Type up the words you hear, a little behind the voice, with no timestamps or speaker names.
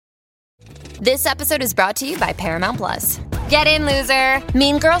This episode is brought to you by Paramount Plus. Get in, loser!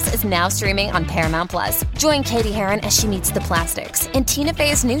 Mean Girls is now streaming on Paramount Plus. Join Katie Heron as she meets the plastics in Tina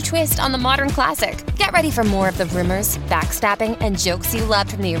Fey's new twist on the modern classic. Get ready for more of the rumors, backstabbing, and jokes you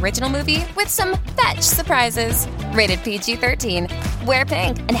loved from the original movie with some fetch surprises. Rated PG-13. Wear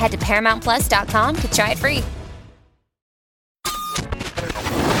pink and head to ParamountPlus.com to try it free.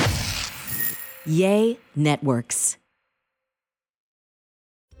 Yay Networks.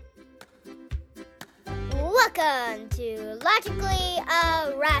 Welcome to Logically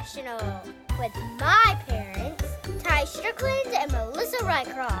Irrational with my parents, Ty Strickland and Melissa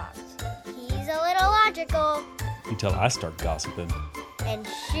Rycroft. He's a little logical. Until I start gossiping. And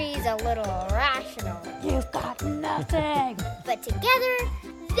she's a little irrational. You've got nothing. But together,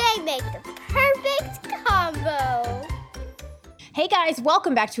 they make the perfect combo. Hey guys,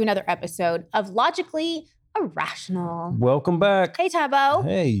 welcome back to another episode of Logically Irrational. Welcome back. Hey Tabo.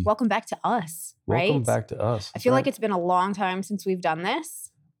 Hey. Welcome back to us, right? Welcome back to us. I feel like it's been a long time since we've done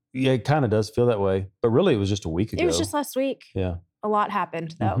this. Yeah, it kind of does feel that way. But really, it was just a week ago. It was just last week. Yeah. A lot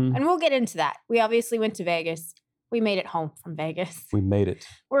happened though. Mhm. And we'll get into that. We obviously went to Vegas. We made it home from Vegas. We made it.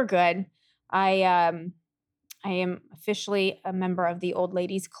 We're good. I am officially a member of the Old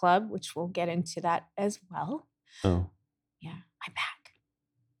Ladies Club, which we'll get into that as well. Oh. Yeah, I'm back.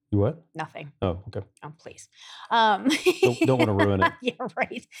 You what? Nothing. Oh, okay. Oh, please. Don't want to ruin it. Yeah,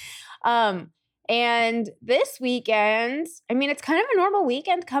 right. And this weekend, I mean, it's kind of a normal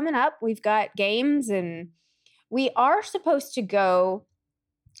weekend coming up. We've got games and we are supposed to go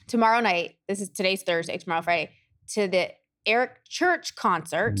tomorrow night. Today's Thursday, tomorrow Friday, to the Eric Church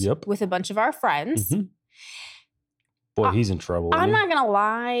concert with a bunch of our friends. Mm-hmm. Boy, he's in trouble. I'm not going to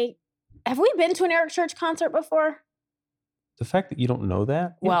lie. Have we been to an Eric Church concert before? The fact that you don't know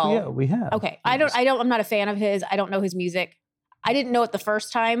that? Well, yeah, we have. Okay. I'm not a fan of his. I don't know his music. I didn't know it the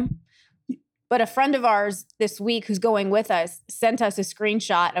first time. But a friend of ours this week who's going with us sent us a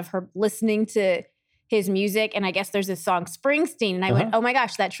screenshot of her listening to his music. And I guess there's this song Springsteen. And I went, oh my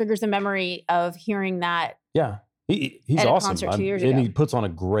gosh, that triggers a memory of hearing that. Yeah. He's at a awesome. concert 2 years and ago. he puts on a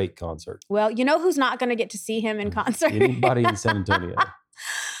great concert. Well, you know who's not going to get to see him in concert? Anybody in San Antonio.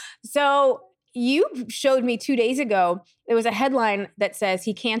 So you showed me 2 days ago, there was a headline that says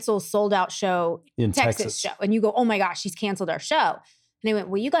he cancels sold out show in Texas show. And you go, oh my gosh, he's canceled our show. And I went,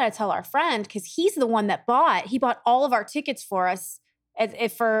 well, you got to tell our friend because he's the one that bought all of our tickets for us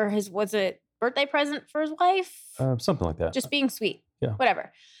for his, was it birthday present for his wife? Something like that. Just being sweet. Yeah.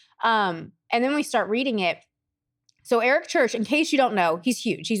 Whatever. And then we start reading it. So Eric Church, in case you don't know, he's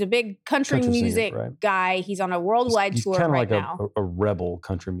huge. He's a big country music singer, right? guy. He's on a worldwide tour right now. He's kind of like a rebel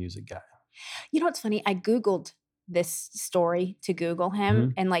country music guy. You know what's funny? I Googled this story to Google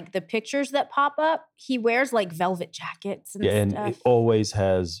him and like the pictures that pop up, he wears like velvet jackets and stuff. And it always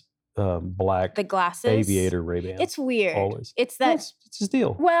has black the glasses. Aviator Ray-Bans. It's weird. Always. It's that. It's his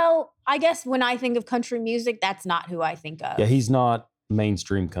deal. Well, I guess when I think of country music, that's not who I think of. Yeah, he's not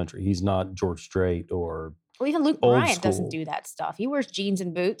mainstream country. He's not George Strait or well, even Luke old Bryan school. Doesn't do that stuff. He wears jeans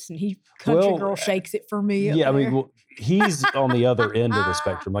and boots and country girl shakes it for me. Yeah, I mean, he's on the other end of the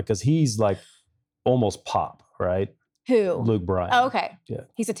spectrum, like, because he's like almost pop, right? Who? Luke Bryan. Oh, okay. Yeah.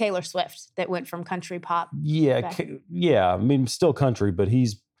 He's a Taylor Swift that went from country pop. Yeah, yeah. I mean, still country, but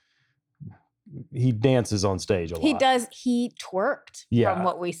he dances on stage a lot. He does. He twerked from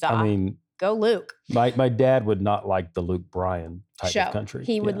what we saw. I mean, go Luke. My dad would not like the Luke Bryan type of country.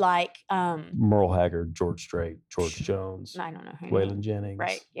 He would like Merle Haggard, George Strait, George Jones. I don't know who. Waylon Jennings.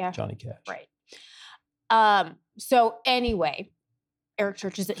 Right. Yeah. Johnny Cash. Right. So anyway, Eric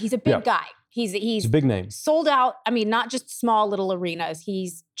Church he's a big guy. He's a big name. Sold out. I mean, not just small little arenas.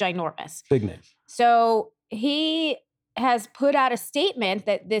 He's ginormous. Big name. So he has put out a statement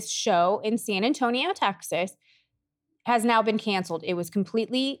that this show in San Antonio, Texas, has now been canceled. It was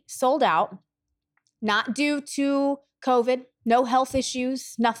completely sold out, not due to COVID, no health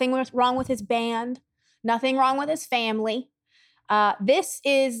issues, nothing wrong with his band, nothing wrong with his family. This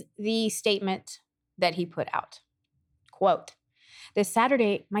is the statement that he put out. Quote, "This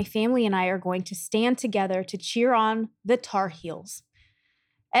Saturday, my family and I are going to stand together to cheer on the Tar Heels,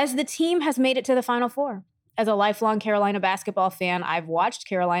 as the team has made it to the Final Four. As a lifelong Carolina basketball fan, I've watched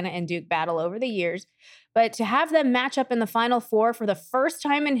Carolina and Duke battle over the years, but to have them match up in the Final Four for the first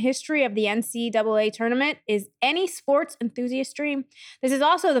time in history of the NCAA tournament is any sports enthusiast's dream. This is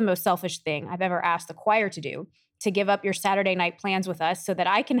also the most selfish thing I've ever asked the choir to do, to give up your Saturday night plans with us so that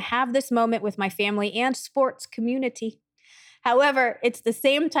I can have this moment with my family and sports community. However, it's the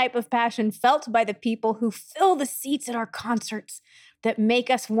same type of passion felt by the people who fill the seats at our concerts that make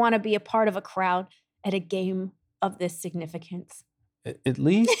us want to be a part of a crowd at a game of this significance." At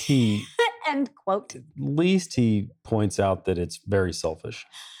least he End quote. At least he points out that it's very selfish.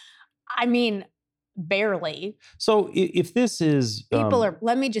 I mean, barely. So if this is People are,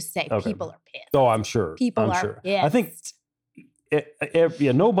 let me just say, okay. people are pissed. Oh, I'm sure. People I'm are sure. pissed. I think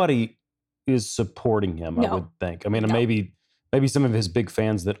nobody is supporting him, I No. would think. I mean, No. maybe some of his big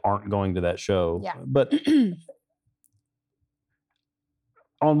fans that aren't going to that show. Yeah. But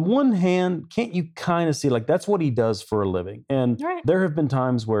on one hand, can't you kind of see, like, that's what he does for a living? And Right. there have been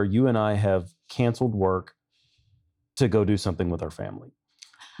times where you and I have canceled work to go do something with our family.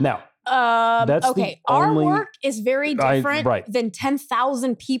 Now, that's the okay. Our only- work is very different right. than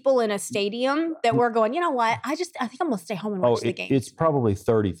 10,000 people in a stadium that we're going, you know what? I think I'm going to stay home and watch the game. It's probably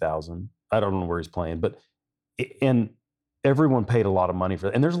 30,000. I don't know where he's playing, but and everyone paid a lot of money for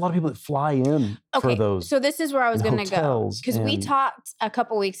that. And there's a lot of people that fly in for those. So this is where I was going to go. hotels Because we and- talked a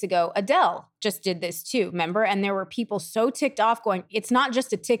couple weeks ago, Adele just did this too, remember? And there were people so ticked off going, it's not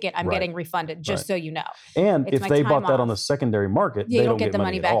just a ticket, I'm Right. getting refunded, just Right. so you know. And It's if my they time bought that on the off. secondary market, You they don't get the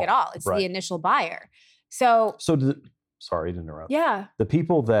money back at all. It's Right. the initial buyer. So, So, sorry to interrupt. yeah. The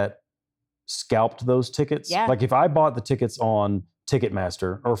people that scalped those tickets, Yeah. like if I bought the tickets on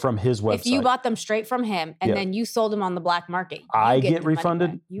Ticketmaster or from his website, If you bought them straight from him and Yeah. then you sold them on the black market, you I get get the money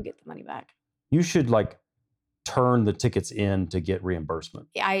refunded? back. You get the money back. you should like turn the tickets in to get reimbursement.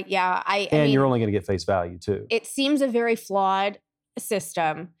 I And mean, you're only going to get face value too. it seems a very flawed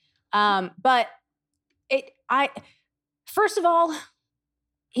system. But first of all,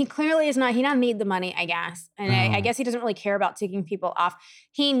 he clearly is not, he doesn't need the money, I guess. And I guess he doesn't really care about taking people off.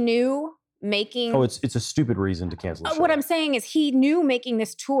 He knew making. Oh, it's a stupid reason to cancel a show. What I'm saying is he knew making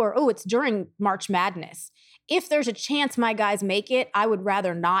this tour. Oh, it's during March Madness. If there's a chance my guys make it, I would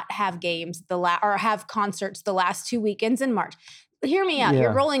rather not have games or have concerts the last 2 weekends in March. Hear me out. Yeah.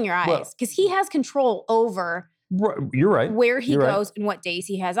 You're rolling your Well- eyes because he has control over You're right. where he You're right. goes and what days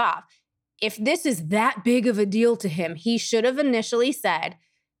he has off. If this is that big of a deal to him, he should have initially said,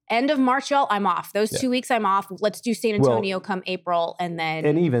 end of March, y'all, I'm off. Those Yeah. 2 weeks I'm off. Let's do San Well, Antonio come April. And then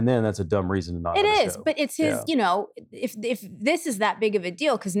And even then, that's a dumb reason to not. it have a is, show. but it's his, Yeah. you know, if this is that big of a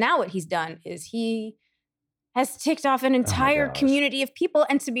deal, because now what he's done is he has ticked off an entire gosh. community of people.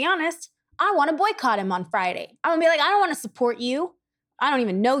 And to be honest, I want to boycott him on Friday. I'm gonna be like, I don't want to support you. I don't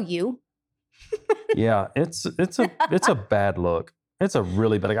even know you. Yeah, it's a bad look. It's a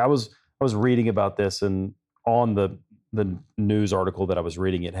really bad. Like I was reading about this, and on the news article that I was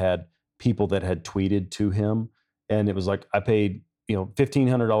reading, it had people that had tweeted to him, and it was like, I paid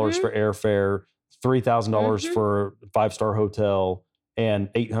 $1,500 for airfare, $3,000 Mhm. for a 5-star hotel, and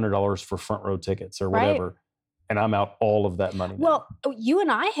 $800 for front row tickets or Right. whatever, and I'm out all of that money. now. Well, you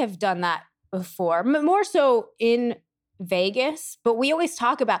and I have done that before, more so in Vegas, but we always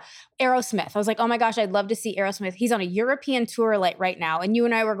talk about Aerosmith. I was like, oh my gosh, I'd love to see Aerosmith. He's on a European tour like right now. And you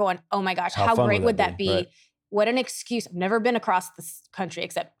and I were going, oh my gosh, How how fun great would that be? Right. What an excuse. I've never been across this country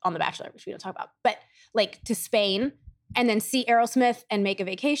except on The Bachelor, which we don't talk about, but like to Spain and then see Aerosmith and make a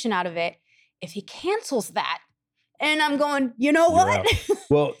vacation out of it. If he cancels that, and I'm going, you know You're what?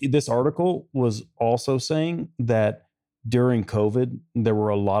 Well, this article was also saying that during COVID, there were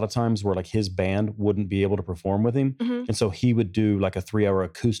a lot of times where like his band wouldn't be able to perform with him. Mhm. And so he would do like a 3-hour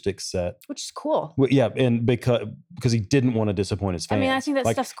acoustic set. Which is cool. Well, yeah, and because he didn't want to disappoint his I fans. mean, I think that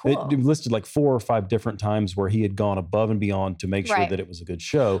Like, stuff's cool. It listed like 4 or 5 different times where he had gone above and beyond to make sure Right. that it was a good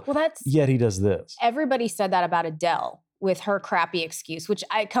show. Well, that's Yet he does this. everybody said that about Adele with her crappy excuse, which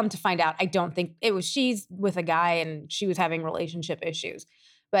I come to find out, I don't think it was. She's with a guy and she was having relationship issues.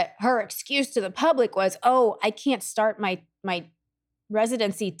 But her excuse to the public was, oh, I can't start my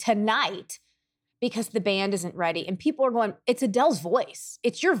residency tonight because the band isn't ready. And people are going, it's Adele's voice.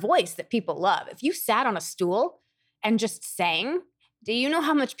 It's your voice that people love. If you sat on a stool and just sang, do you know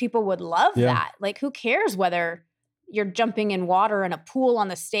how much people would love Yeah. that? Like, who cares whether you're jumping in water in a pool on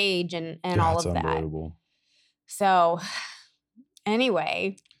the stage and all It's of that? unbelievable. So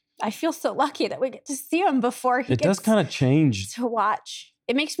anyway, I feel so lucky that we get to see him before he It does gets kind of change. to watch.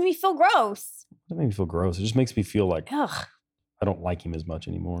 It makes me feel gross. It makes me feel gross. It just makes me feel like Ugh. I don't like him as much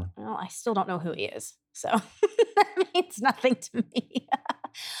anymore. Well, I still don't know who he is. So that means nothing to me.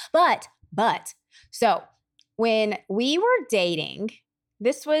 But, so when we were dating,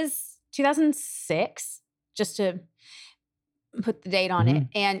 this was 2006, just to put the date on it.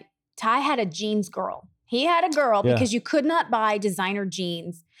 And Ty had a jeans girl. He had a girl Yeah. because you could not buy designer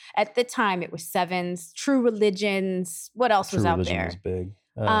jeans. At the time, it was Sevens, True Religions. What else was True out Religion there? was big.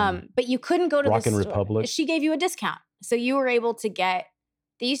 But you couldn't go to the Rockin' store. Republic. She gave you a discount. So you were able to get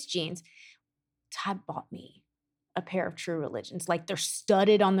these jeans. Ty bought me a pair of True Religions. Like they're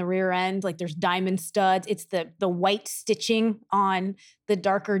studded on the rear end, like there's diamond studs. It's the white stitching on the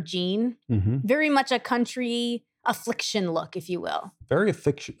darker jean. Mm-hmm. Very much a country affliction look, if you will. Very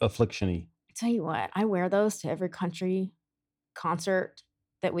affliction-y. I tell you what, I wear those to every country concert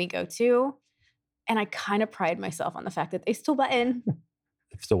that we go to. And I kind of pride myself on the fact that they still button.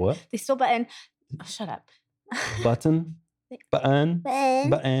 Still what? They still button. Oh, shut up. Button? Button?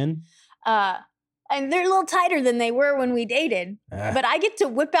 Button? And they're a little tighter than they were when we dated. Ah. But I get to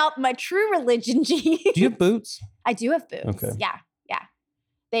whip out my True Religion jeans. Do you have boots? I do have boots. Okay. Yeah.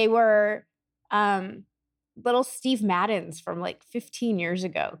 They were little Steve Maddens from like 15 years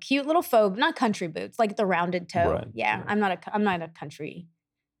ago. Cute little faux, not country boots, like the rounded toe. Right, Yeah. right. I'm not a country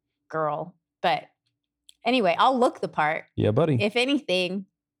girl. But anyway, I'll look the part, Yeah, buddy. if anything.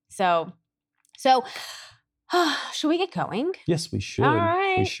 So should we get going? Yes, we should. All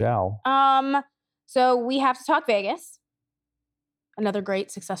right. We shall. So we have to talk Vegas. Another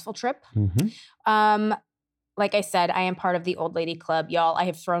great successful trip. Mm-hmm. Like I said, I am part of the Old Lady Club, y'all. I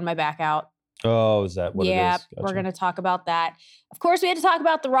have thrown my back out. Oh, is that what it is? We're going to talk about that. Of course, we had to talk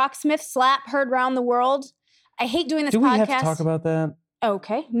about the Rocksmith slap heard around the world. I hate doing this Do podcast. we have to talk about that?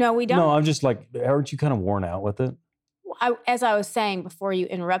 Okay. No, we don't. No, I'm just like, aren't you kind of worn out with it? As I was saying before you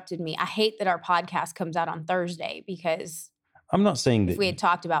interrupted me, I hate that our podcast comes out on Thursday because I'm not saying that. if we had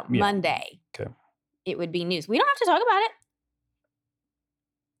talked about Yeah. Monday, Okay. it would be news. We don't have to talk about it.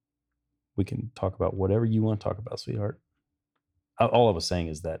 We can talk about whatever you want to talk about, sweetheart. All I was saying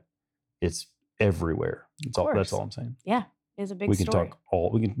is that it's everywhere. That's course. all I'm saying. Yeah, it's a big We can story.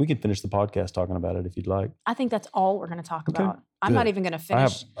 talk we can finish the podcast talking about it if you'd like. I think that's all we're going to talk Okay, about. I'm not good. even going to I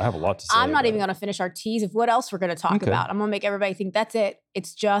finish. have a lot to say. I'm not about even it. going to finish our tease of what else we're going to talk Okay. about. I'm going to make everybody think that's it.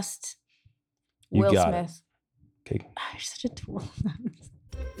 It's just You Will got it. Smith. Okay. You're such a tool.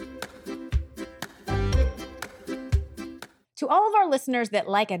 To all of our listeners that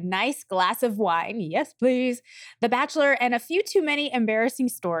like a nice glass of wine, yes, please, The Bachelor, and a few too many embarrassing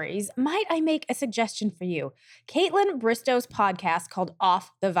stories, might I make a suggestion for you? Caitlin Bristow's podcast called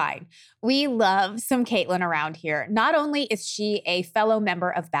Off the Vine. We love some Caitlin around here. Not only is she a fellow member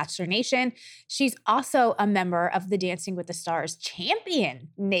of Bachelor Nation, she's also a member of the Dancing with the Stars Champion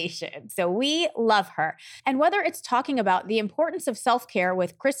Nation. So we love her. And whether it's talking about the importance of self-care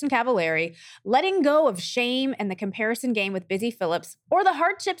with Kristen Cavallari, letting go of shame and the comparison game with Busy Phillips, or the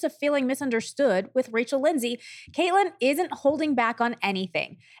hardships of feeling misunderstood with Rachel Lindsay, Caitlin isn't holding back on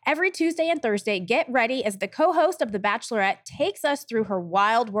anything. Every Tuesday and Thursday, get ready as the co-host of The Bachelorette takes us through her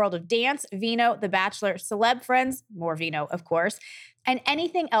wild world of dance, vino, The Bachelor, celeb friends, more vino, of course, and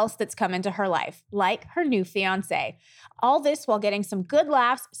anything else that's come into her life, like her new fiancé. All this while getting some good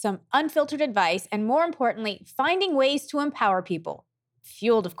laughs, some unfiltered advice, and more importantly, finding ways to empower people.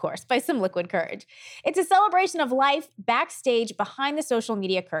 Fueled, of course, by some liquid courage. It's a celebration of life backstage behind the social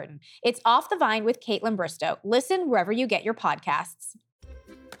media curtain. It's Off the Vine with Caitlin Bristow. Listen wherever you get your podcasts.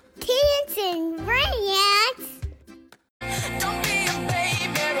 Dancing Rants. Don't be a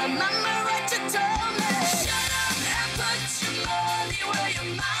baby, remember what you told me. Shut up and put your money where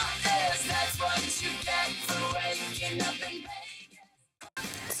your mouth is. That's what you get for waking up in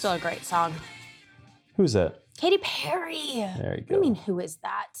Vegas. Still a great song. Who's that? Katy Perry. There you What do go. you mean, who is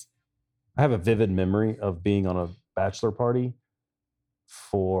that? I have a vivid memory of being on a bachelor party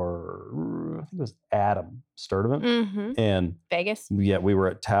for, I think it was Adam Sturdivant. Mm-hmm. And Vegas. yeah, we were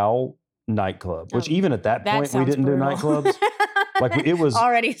at Tao nightclub, which Oh, even at that point, we sounds didn't brutal. do nightclubs. Like, it was-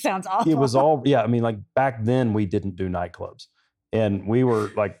 already sounds awful. It was all, yeah, I mean, like back then we didn't do nightclubs. And we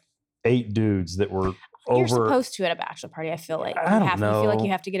were like 8 dudes that were You're over. supposed to at a bachelor party. I feel like I don't You feel like know.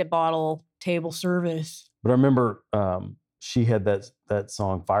 you have to get a bottle table service. But I remember she had that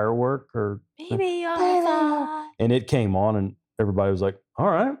song Firework, or Baby, on fire. and it came on and everybody was like, all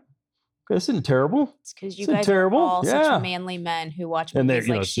right, this isn't terrible. It's because you Isn't guys terrible. are all Yeah. such manly men who watch And they're, movies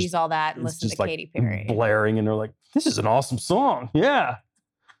you know, like it's She's just- All That and It's listen to just like Katy Perry. blaring, and they're like, this is an awesome song. Yeah.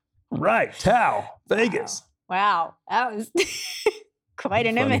 Right. Tao, Vegas. Wow. That was quite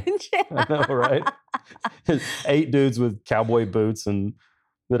an Funny. image. I know, right? 8 dudes with cowboy boots and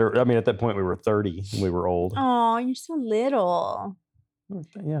that are, I mean, at that point we were 30 and we were old. Oh, you're so little.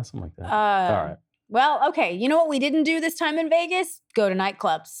 Yeah, something like that. All right. Well, okay. You know what we didn't do this time in Vegas? Go to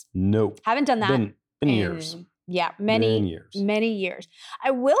nightclubs. Nope. Haven't done that Been in years. Yeah, Been many years. many years.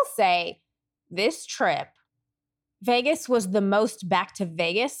 I will say this trip, Vegas was the most back to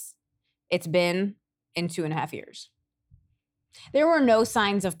Vegas it's been in 2.5 years. There were no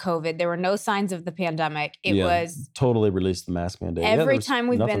signs of COVID. There were no signs of the pandemic. It Yeah, was totally released the mask mandate. Yeah, there every was time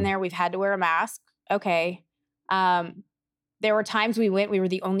we've nothing. been there, we've had to wear a mask. Okay. There were times we were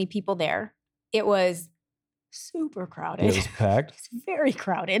the only people there. It was super It crowded. was packed. It's very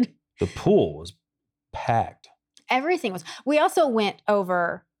crowded. The pool was packed. Everything was. We also went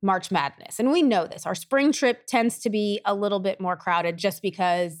over March Madness, and we know this. Our spring trip tends to be a little bit more crowded just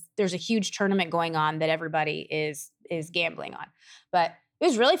because there's a huge tournament going on that everybody is gambling on. But it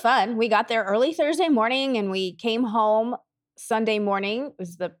was really fun. We got there early Thursday morning, and we came home Sunday morning. It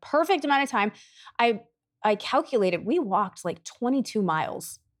was the perfect amount of time. I calculated we walked like 22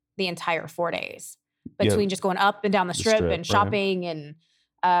 miles the entire 4 days between just going up and down the strip and right. shopping and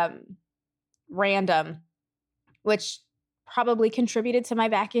random, which probably contributed to my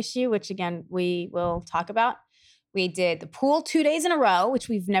back issue, which again, we will talk about. We did the pool 2 days in a row, which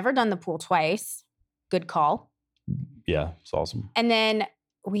we've never done the pool twice. Good call. Yeah, it's awesome. And then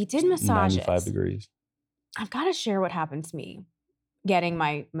we did massages. 95 degrees. I've got to share what happened to me getting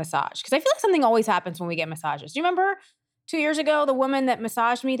my massage, because I feel like something always happens when we get massages. Do you remember 2 years ago, the woman that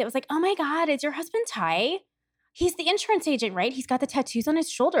massaged me that was like, oh my God, is your husband Ty? He's the insurance agent, right? He's got the tattoos on his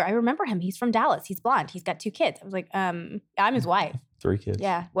shoulder. I remember him. He's from Dallas. He's blonde. He's got 2 kids. I was like, I'm his wife. 3 kids.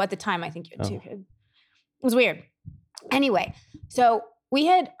 Yeah. Well, at the time, I think you had 2 Oh. kids. It was weird. Anyway, so we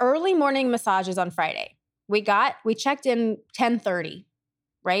had early morning massages on Friday. We checked in 10:30,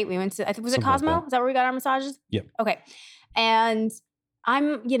 right? We went to, I think, was it Something like Cosmo? that. Is that where we got our massages? Yep. Okay. And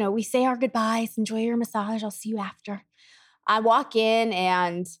we say our goodbyes, enjoy your massage. I'll see you after. I walk in,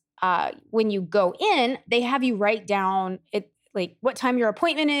 and when you go in, they have you write down it, like what time your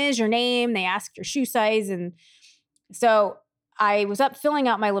appointment is, your name, they ask your shoe size. And so I was up filling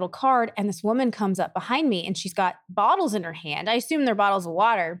out my little card, and this woman comes up behind me, and she's got bottles in her hand. I assume they're bottles of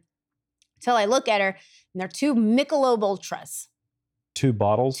water until I look at her, and they're 2 Michelob Ultras. 2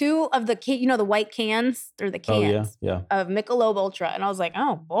 bottles. 2 of the, the white cans, or the cans Oh, yeah. of Michelob Ultra. And I was like,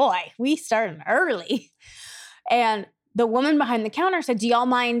 oh boy, we started early. And the woman behind the counter said, do y'all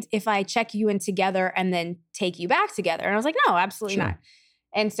mind if I check you in together and then take you back together? And I was like, no, absolutely Sure. not.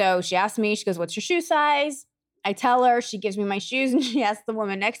 And so she asked me, she goes, what's your shoe size? I tell her, she gives me my shoes, and she asks the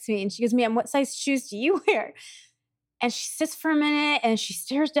woman next to me, and she goes, ma'am, what size shoes do you wear? And she sits for a minute, and she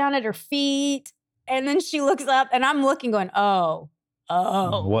stares down at her feet, and then she looks up, and I'm looking going, oh,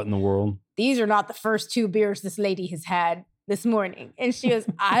 What in the world? these are not the first 2 beers this lady has had this morning. And she goes,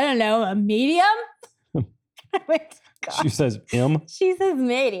 I don't know, a medium? I went, God. She says M. She says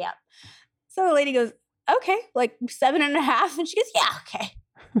medium. So the lady goes, okay, like 7.5. And she goes, yeah, okay.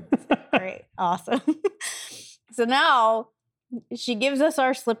 Great. Awesome. So now she gives us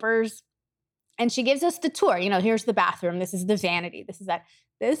our slippers, and she gives us the tour. Here's the bathroom. This is the vanity. This is that.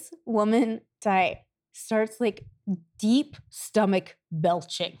 This woman, Ty, starts like deep stomach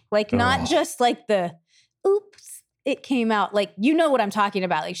belching. Like not Oh. just like the, oops, it came out. Like, you know what I'm talking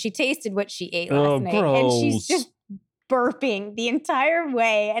about. Like she tasted what she ate last Oh, night. And she's gross. just burping the entire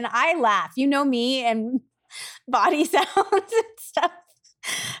way. And I laugh. You know me and body sounds and stuff.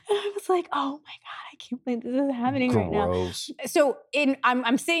 And I was like, oh my God, I can't believe this is happening right now. Gross. So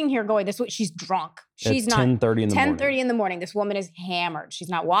I'm sitting here going, this is what she's drunk. She's At not 10:30 in the morning. 10:30 in the morning. This woman is hammered. She's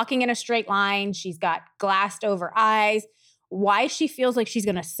not walking in a straight line. She's got glassed over eyes. Why she feels like she's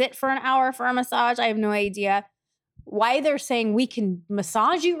going to sit for an hour for a massage, I have no idea. Why they're saying we can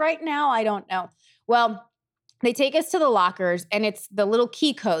massage you right now, I don't know. Well, they take us to the lockers, and it's the little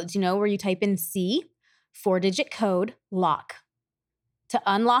key codes, where you type in C, 4-digit code, lock. To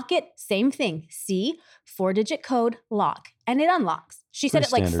unlock it, same thing. C, 4-digit code, lock. And it unlocks. She said Pretty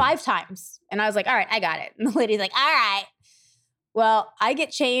it like standard. 5 times. And I was like, all right, I got it. And the lady's like, all right. Well, I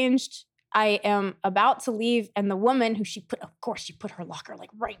get changed. I am about to leave. And the woman who she put her locker like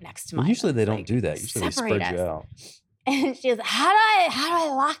right next to mine. Well, usually they don't Like, do that. Usually they separate spread you us. out. And she was like, how do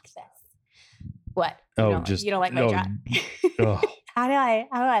I lock this? What? You don't like my job. Ugh. How do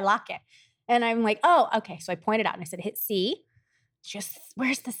I lock it? And I'm like, oh, okay. So I pointed out and I said, hit C. Just,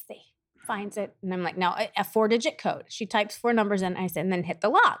 where's the C? Finds it. And I'm like, no, a 4-digit code. She types 4 numbers in. I said, and then hit the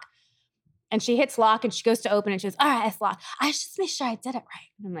lock. And she hits lock, and she goes to open, and she goes, all right, it's locked. I just make sure I did it right.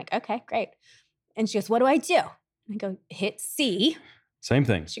 And I'm like, okay, great. And she goes, what do I do? And I go, hit C. Same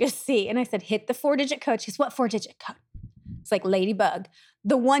thing. She goes, C. And I said, hit the 4-digit code. She goes, what 4-digit code? It's like Ladybug.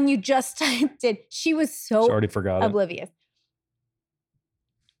 The one you just typed in. She was so She already forgot it. oblivious.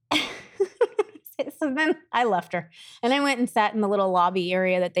 So then I left her, and I went and sat in the little lobby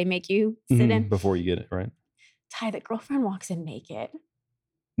area that they make you sit Mhm, in. before you get it, right? Ty, the girlfriend walks in naked.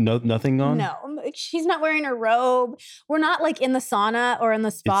 No, nothing on? No, like, she's not wearing her robe. We're not like in the sauna or in the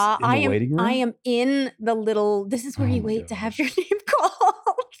spa. in the waiting room? I am in the little, this is where Oh you my wait to have gosh. your name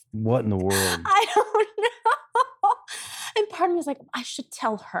called. What in the world? I don't know. And part of me is like, I should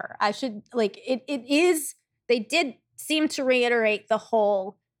tell her. I should, like, it is, they did seem to reiterate the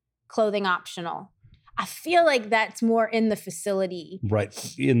whole clothing optional. I feel like that's more in the facility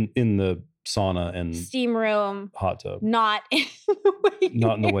Right. In the sauna and steam room, hot tub. not in the waiting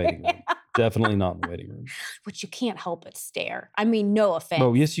Not in the waiting room. Definitely not in the waiting room. Which you can't help but stare. I mean, no offense.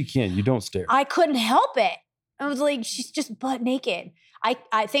 Oh, yes, you can. You don't stare. I couldn't help it. I was like, she's just butt naked.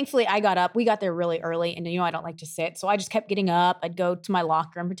 I thankfully I got up. We got there really early, and I don't like to sit, so I just kept getting up. I'd go to my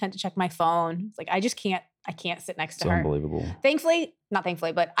locker and pretend to check my phone. It's like I can't sit next It's to her. unbelievable. Not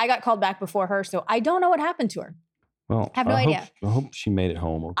thankfully, but I got called back before her, so I don't know what happened to her. Well, Have no idea. I hope she made it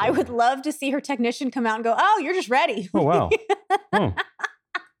home. Okay. I would love to see her technician come out and go, "Oh, you're just ready." Oh, wow. Oh.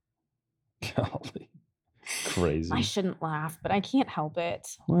 Golly. Crazy. I shouldn't laugh, but I can't help it.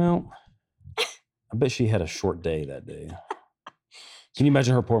 Well, I bet she had a short day that day. Can you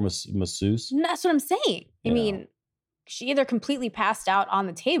imagine her poor masseuse? And that's what I'm saying. I Yeah. mean, she either completely passed out on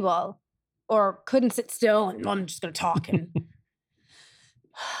the table or couldn't sit still and I'm just going to talk. And do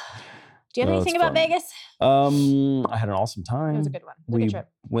you have No, anything it's about fun. Vegas? I had an awesome time. It was a good one. It was a We good trip.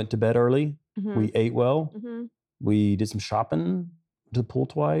 went to bed early. Mhm. We ate well. Mhm. We did some shopping. To the pool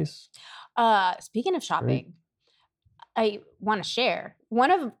twice. Speaking of shopping, I want to share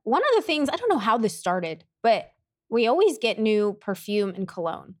one of the things. I don't know how this started, but we always get new perfume and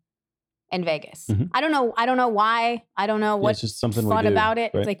cologne in Vegas. Mhm. I don't know why. I don't know Yeah, what's it's just something we fun do, about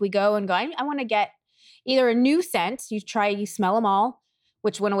it. right? It's like we go and go. I want to get either a new scent. You smell them all,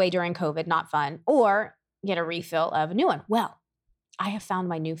 which went away during COVID, not fun, or get a refill of a new one. Well, I have found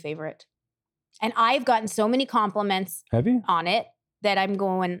my new favorite, and I've gotten so many compliments Have you? on it that I'm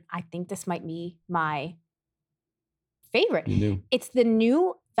going, I think this might be my favorite. You knew. It's the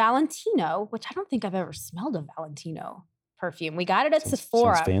new Valentino, which I don't think I've ever smelled a Valentino perfume. We got it at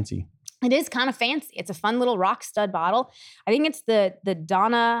Sephora. Sounds fancy. It is kind of fancy. It's a fun little rock stud bottle. I think it's the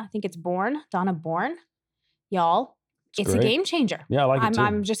Donna, I think it's Donna Born. Y'all, it's a great. game changer. Yeah, I like it too.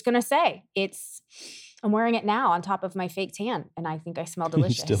 I'm just going to say, I'm wearing it now on top of my fake tan, and I think I smell You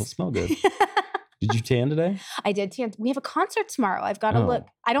delicious. still smell good. Did you tan today? I did tan. We have a concert tomorrow. I've got to Oh, look.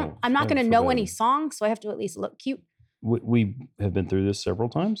 oh, I'm not I going to know any forgot. songs, so I have to at least look cute. We have been through this several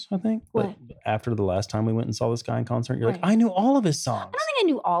times, I think. But What? after the last time we went and saw this guy in concert, you're like, Right. I knew all of his I songs. don't think I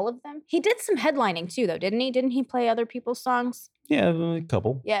knew all of them. He did some headlining too, though, didn't he? Didn't he play other people's songs? Yeah, a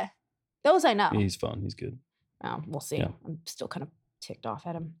couple. Yeah. Those I know. He's fun. He's good. Oh, we'll see. Yeah. I'm still kind of ticked off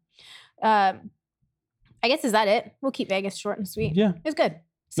at him. I guess is that it? We'll keep Vegas short and sweet. Yeah. It was good.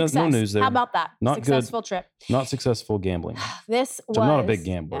 No Success. news there. How about that? Not good. Successful trip. Not successful gambling. This was. I'm not a big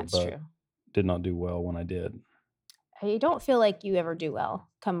gambler, That's but true. did not do well when I did. You don't feel like you ever do well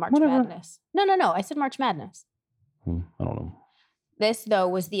come March Whatever. Madness. No. I said March Madness. I don't know. This, though,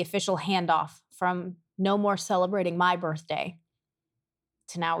 was the official handoff from no more celebrating my birthday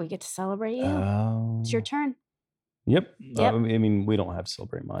to now we get to celebrate you. It's your turn. Yep. Yep. I mean, we don't have to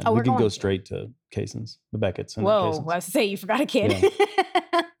celebrate mine. Oh, we we're can go going to. straight to Kayson's, the Beckett's. And the Whoa, I Kayson's. was to say you forgot a kid.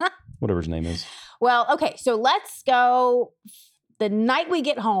 Whatever his name is. Well, okay, so let's go. The night we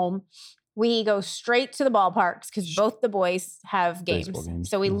get home, we go straight to the ballparks because both the boys have games. Baseball games,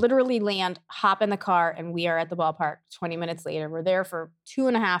 So we yeah. literally land, hop in the car, and we are at the ballpark 20 minutes later. We're there for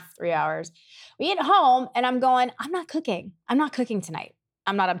 2.5, 3 hours. We get home, and I'm going, I'm not cooking. I'm not cooking tonight.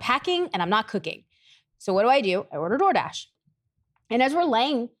 I'm not unpacking, and I'm not cooking. So what do? I order DoorDash. And as we're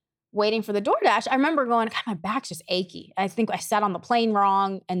laying, waiting for the DoorDash, I remember going, God, my back's just achy. I think I sat on the plane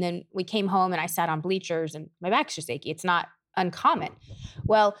wrong. And then we came home and I sat on bleachers and my back's just achy. It's not uncommon.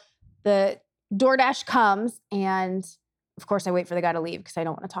 Well, the DoorDash comes and of course I wait for the guy to leave because I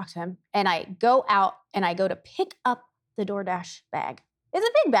don't want to talk to him. And I go out and I go to pick up the DoorDash bag. It's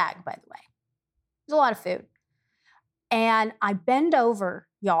a big bag, by the way. There's a lot of food. And I bend over,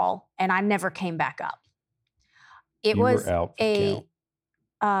 y'all, and I never came back up. It You were was out for a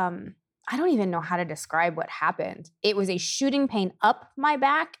count. I don't even know how to describe what happened. It was a shooting pain up my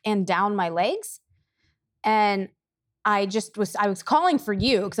back and down my legs. And I was calling for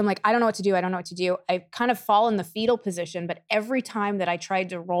you because I'm like, I don't know what to do. I kind of fall in the fetal position, but every time that I tried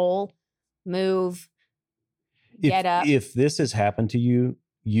to roll, move, get up. If this has happened to you,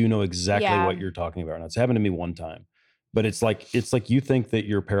 you know exactly Yeah. what you're talking about. Now, it's happened to me one time, but it's like you think that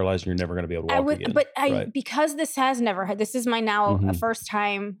you're paralyzed and you're never going to be able to walk again. Right? Because this has never had, this is my now Mhm. first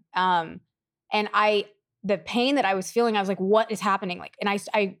time. And the pain that I was feeling, I was like, what is happening? Like, and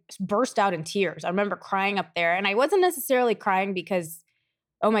I burst out in tears. I remember crying up there and I wasn't necessarily crying because,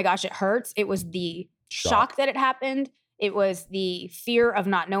 oh my gosh, it hurts. It was the shock that it happened. It was the fear of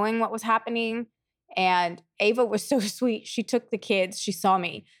not knowing what was happening. And Ava was so sweet. She took the kids. She saw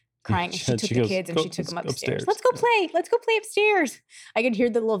me crying. And she took She the goes, kids and "Go- she took them let's go upstairs. upstairs." Let's go play. Let's go play upstairs. I could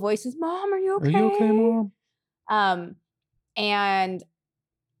hear the little voices. Mom, are you okay? Are you okay, Mom? And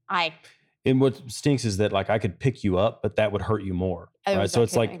I And what stinks is that like I could pick you up, but that would hurt you more. Oh, Right. So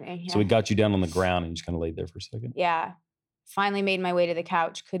it's like, exactly. so we got you down on the ground and you just kind of laid there for a second. Yeah. Finally made my way to the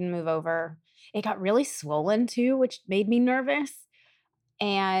couch, couldn't move over. It got really swollen too, which made me nervous.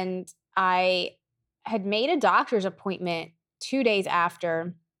 And I had made a doctor's appointment 2 days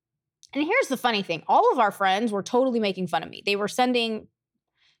after. And here's the funny thing. All of our friends were totally making fun of me. They were sending,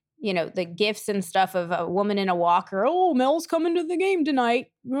 the gifts and stuff of a woman in a walker. Oh, Mel's coming to the game tonight.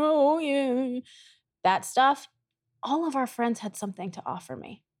 Oh, yeah. That stuff. All of our friends had something to offer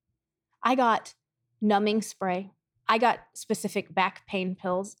me. I got numbing spray. I got specific back pain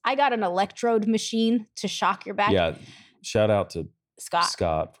pills. I got an electrode machine to shock your back. Yeah. Shout out to Scott.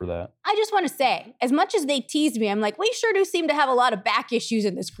 Scott for that. I just want to say, as much as they teased me, I'm like, we sure do seem to have a lot of back issues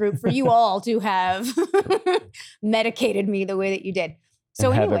in this group for you all to have medicated me the way that you did. So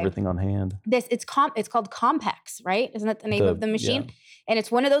And have anyway, everything on hand. it's called Compex, right? Isn't that the name of the machine? Yeah, And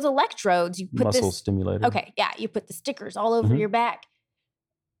it's one of those electrodes. You put muscle this. stimulator. Okay, yeah, you put the stickers all over Mhm. your back,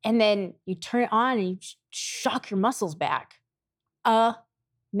 and then you turn it on and you shock your muscles back.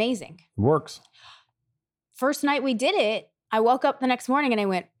 Amazing. It works. First night we did it, I woke up the next morning and I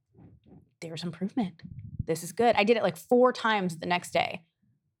went, there's improvement. This is good. I did it like 4 times the next day.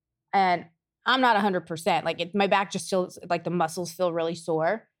 And I'm not 100%. Like my back just feels like the muscles feel really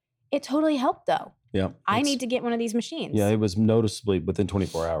sore. It totally helped though. Yeah. I it's- need to get one of these machines. Yeah, it was noticeably within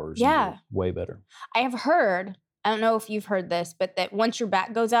 24 hours. you Yeah. were way better. I have heard, I don't know if you've heard this, but that once your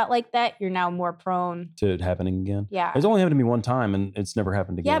back goes out like that, you're now more prone. To it happening again. Yeah. It's only happened to me one time and it's never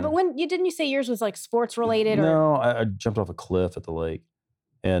happened again. Yeah, but when didn't you say yours was like sports related or No, I jumped off a cliff at the lake.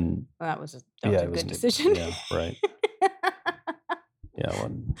 And well, that was a it was good decision. Yeah, right. Yeah,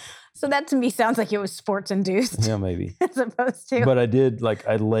 one, So that to me sounds like it was sports induced yeah, maybe. as opposed to. But I did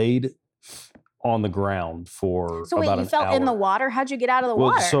I laid on the ground for So wait, about you an fell hour. in the water? How'd you get out of the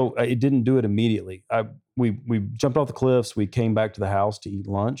Well, water? so it didn't do it immediately. We jumped off the cliffs. We came back to the house to eat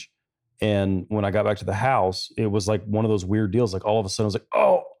lunch, and when I got back to the house, it was like one of those weird deals. Like all of a sudden, I was like,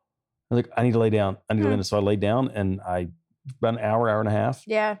 "Oh!" I was like, "I need to lay down. I need to lay down." So I laid down, and about an hour and a half.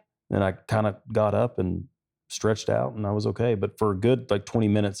 yeah. Then I kind of got up and stretched out, and I was okay. But for a good 20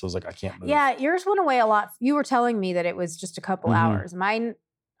 minutes, I was like, "I can't move." Yeah, yours went away a lot. You were telling me that it was just a couple Mhm. hours. Mine,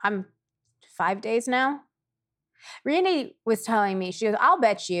 I'm 5 days now. Randy was telling me, she goes, I'll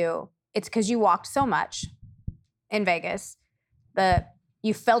bet you it's because you walked so much in Vegas that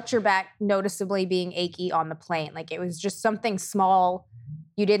you felt your back noticeably being achy on the plane. Like it was just something small.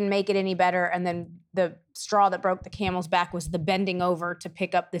 You didn't make it any better. And then the straw that broke the camel's back was the bending over to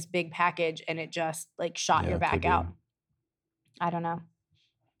pick up this big package and it just like shot Yeah, your it back could be. out. I don't know.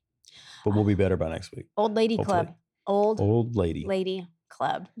 But we'll be better by next week. Old lady Hopefully. club. Old Old lady. lady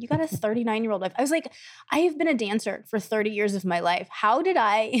club. You got a 39-year-old wife. I was like, I have been a dancer for 30 years of my life. How did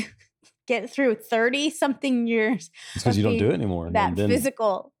I get through 30-something years It's because of you don't do being it anymore. And that then-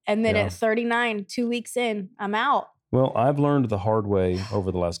 physical? And then Yeah. at 39, 2 weeks in, I'm out. Well, I've learned the hard way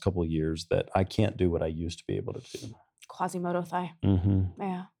over the last couple of years that I can't do what I used to be able to do. Quasimodo thigh. Mm-hmm.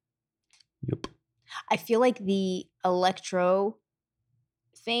 Yeah. Yep. I feel like the electro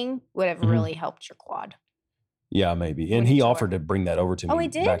thing would have Mhm. really helped your quad. Yeah, maybe. When And he it's offered over. to bring that over to me Oh, he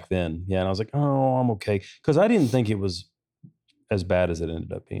did? back then. Yeah, and I was like, "Oh, I'm okay," because I didn't think it was as bad as it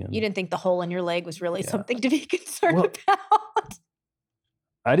ended up being. You didn't think the hole in your leg was really Yeah. something to be concerned Well, about.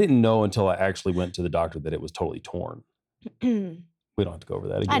 I didn't know until I actually went to the doctor that it was totally torn. We don't have to go over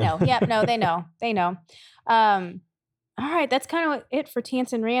that again. I know. Yep. No, they know. They know. All right. That's kind of it for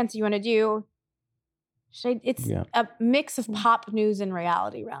Tants and Rants. You want to do? It's Yeah. a mix of pop news and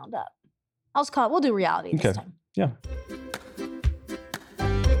reality roundup. I'll just call it. We'll do reality this Okay. time. Yeah.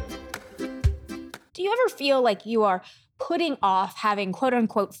 Do you ever feel like you are putting off having quote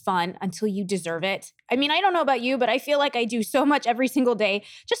unquote fun until you deserve it? I mean, I don't know about you, but I feel like I do so much every single day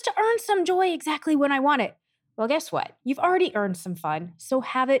just to earn some joy exactly when I want it. Well, guess what? You've already earned some fun, so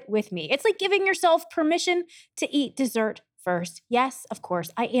have it with me. It's like giving yourself permission to eat dessert first. Yes, of course,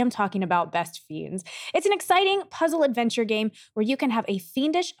 I am talking about Best Fiends. It's an exciting puzzle adventure game where you can have a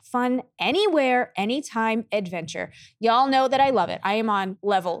fiendish, fun, anywhere, anytime adventure. Y'all know that I love it. I am on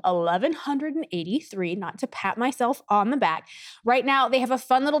level 1183, not to pat myself on the back. Right now, they have a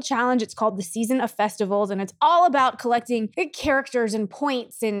fun little challenge. It's called the Season of Festivals, and it's all about collecting characters and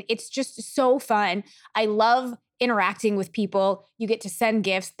points, and it's just so fun. I love interacting with people. You get to send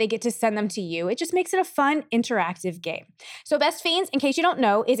gifts. They get to send them to you. It just makes it a fun, interactive game. So Best Fiends, in case you don't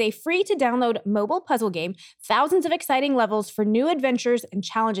know, is a free-to-download mobile puzzle game. Thousands of exciting levels for new adventures and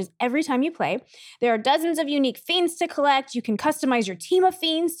challenges every time you play. There are dozens of unique fiends to collect. You can customize your team of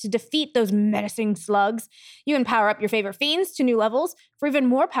fiends to defeat those menacing slugs. You can power up your favorite fiends to new levels for even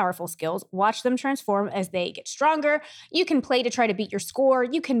more powerful skills. Watch them transform as they get stronger. You can play to try to beat your score.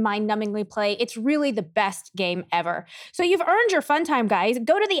 You can mind-numbingly play. It's really the best game ever. So you've earned your fun time, guys.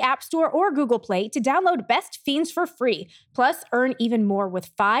 Go to the App Store or Google Play to download Best Fiends for free. Plus, earn even more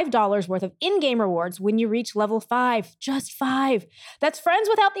with $5 worth of in-game rewards when you reach level 5. Just 5. That's friends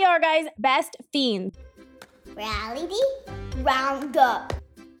without the R, guys. Best Fiends. Reality Roundup.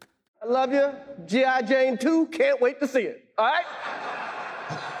 I love you. G.I. Jane 2, can't wait to see it. All right?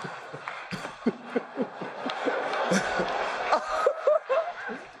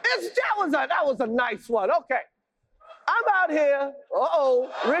 That was a nice one. Okay. I'm out here.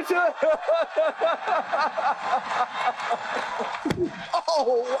 Richard.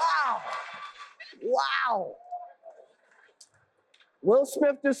 Oh, wow. Wow. Will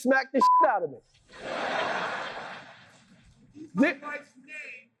Smith just smacked the shit out of me. My wife's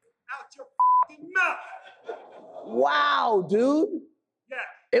name out your fucking mouth. Wow, dude. Yeah.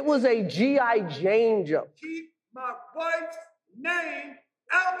 It was a G.I. Jane joke. Keep my wife's name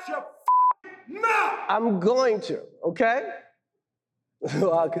out your fucking mouth. I'm going to, okay?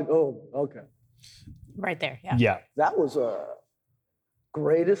 Okay. Right there, yeah. Yeah. That was a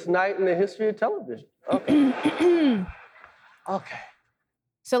greatest night in the history of television. Okay. Okay.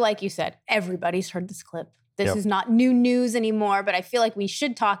 So like you said, everybody's heard this clip. This Yep. is not new news anymore, but I feel like we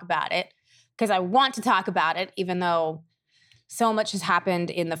should talk about it because I want to talk about it, even though so much has happened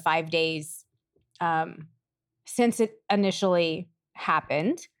in the 5 days since it initially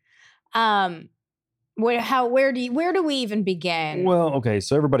happened. Where do we even begin? Well, okay,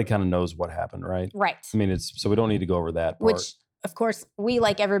 so everybody kind of knows what happened, right? Right. I mean, so we don't need to go over that part. Which, of course, we,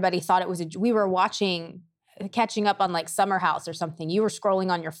 like everybody, thought it was we were catching up on like Summer House or something. You were scrolling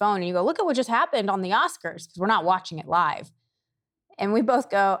on your phone and you go, look at what just happened on the Oscars, because we're not watching it live. And we both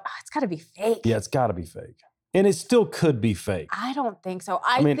go, it's got to be fake. Yeah, it's got to be fake. And it still could be fake. I don't think so.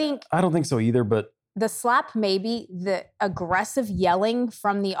 I mean, think I don't think so either, but the slap, maybe the aggressive yelling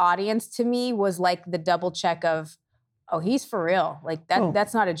from the audience to me was like the double check of, oh, he's for real. Like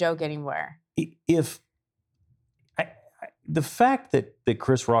that's not a joke anymore. The fact that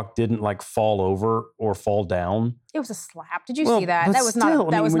Chris Rock didn't like fall over or fall down. It was a slap. Did you see that? But That was still,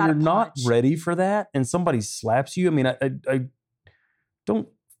 not. That was when not you're a not punch. ready for that and somebody slaps you. I mean, I don't.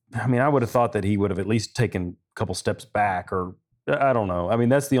 I mean, I would have thought that he would have at least taken a couple steps back, or I don't know. I mean,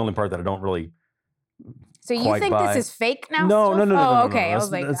 that's the only part that I don't really. So you quite think buy. this is fake now? No, still? no. Oh, okay. No. I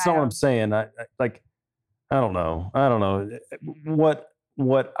was like, that's I not what don't- I'm saying. I don't know.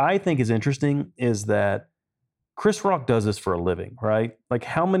 What I think is interesting is that Chris Rock does this for a living, right? Like,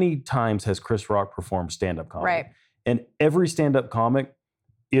 how many times has Chris Rock performed stand-up comedy? Right. And every stand-up comic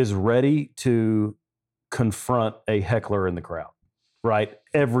is ready to confront a heckler in the crowd, right?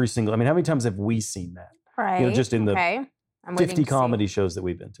 Every single. I mean, how many times have we seen that? Right. Just in the okay. I'm waiting 50 to see. comedy shows that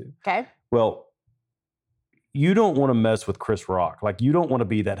we've been to. Okay. Well, you don't want to mess with Chris Rock. Like, you don't want to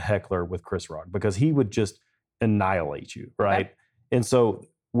be that heckler with Chris Rock because he would just annihilate you, right? Okay. And so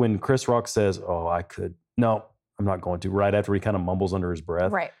when Chris Rock says, "Oh, I could," no, I'm not going to, right after he kind of mumbles under his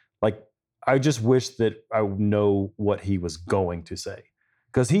breath. Right. Like, I just wish that I know what he was going to say,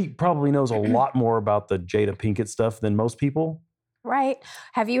 because he probably knows a lot more about the Jada Pinkett stuff than most people. Right.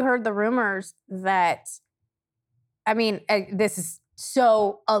 Have you heard the rumors that, I mean, this is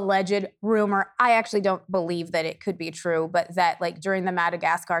so alleged rumor. I actually don't believe that it could be true, but that like during the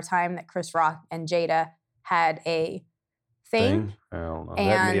Madagascar time that Chris Rock and Jada had a thing. I don't know.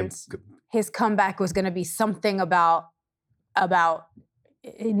 And his comeback was going to be something about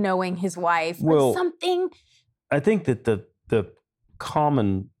knowing his wife. Like Well, something. I think that the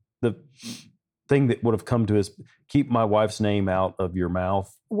thing that would have come to is keep my wife's name out of your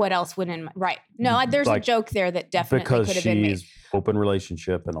mouth What else would in my, right. No, there's a Like, joke there that definitely because could have been made. she's open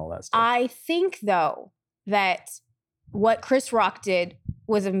relationship and all that stuff. I think, though, that what Chris Rock did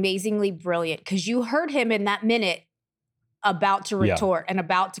was amazingly brilliant because you heard him in that minute about to Yeah. retort and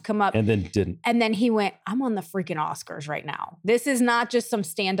about to come up. and then didn't. And then he went, I'm on the freaking Oscars right now. This is not just some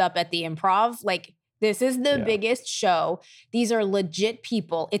stand up at the Improv. Like, this is the Yeah. biggest show. These are legit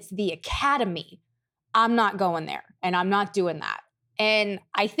people. It's the Academy. I'm not going there and I'm not doing that. And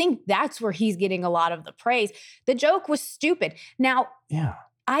I think that's where he's getting a lot of the praise. The joke was stupid. Now, Yeah.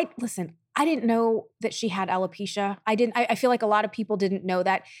 listen, I didn't know that she had alopecia. I feel like a lot of people didn't know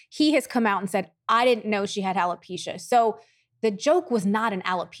that. He has come out and said, I didn't know she had alopecia. So the joke was not an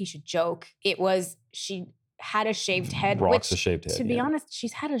alopecia joke. It was she had a shaved head. Rocks which, a shaved head, to be yeah. honest,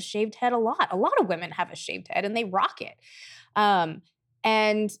 she's had a shaved head a lot. A lot of women have a shaved head and they rock it.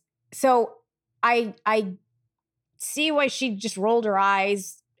 And so I see why she just rolled her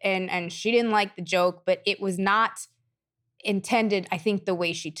eyes and she didn't like the joke, but it was not intended, I think, the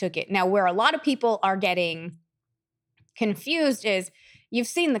way she took it. Now, where a lot of people are getting confused is you've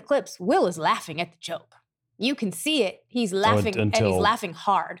seen the clips. Will is laughing at the joke. You can see it. He's laughing and he's laughing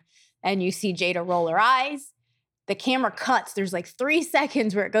hard. And you see Jada roll her eyes. The camera cuts. There's like 3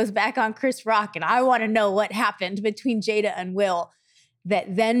 seconds where it goes back on Chris Rock. And I want to know what happened between Jada and Will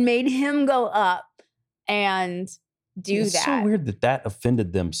that then made him go up and do it's that. so weird that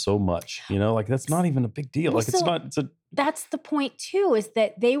offended them so much. Like that's not even a big deal. Well, Like it's so- not. It's a That's the point too, is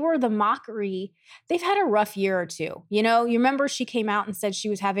that they were the mockery. They've had a rough year or two. You remember she came out and said she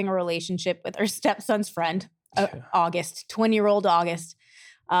was having a relationship with her stepson's friend, August, 20-year-old August.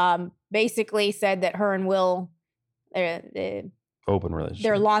 Basically said that her and Will, open relationship.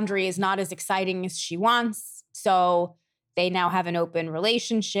 their laundry is not as exciting as she wants. So they now have an open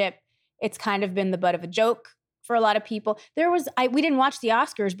relationship. It's kind of been the butt of a joke for a lot of people. We didn't watch the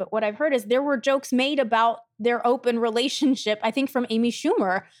Oscars, but what I've heard is there were jokes made about their open relationship, I think from Amy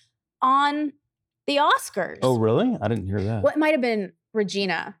Schumer on the Oscars. Oh, really? I didn't hear that. Well, it might have been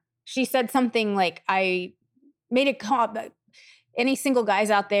Regina. She said something like, I made a comment. Any single guys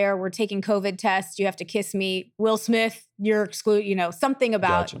out there, we're taking COVID tests. You have to kiss me. Will Smith, you're excluded, something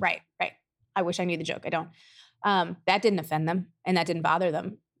about, Gotcha. right. I wish I knew the joke. I don't. That didn't offend them and that didn't bother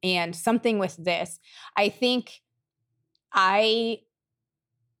them. And something with this, I think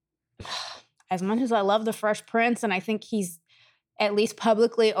as much as I love the Fresh Prince, and I think he's at least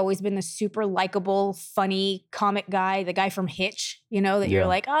publicly always been the super likable, funny comic guy, the guy from Hitch, that you're Yeah.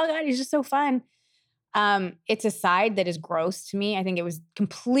 like, oh God, he's just so fun. It's a side that is gross to me. I think it was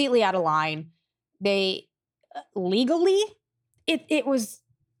completely out of line. They legally, it was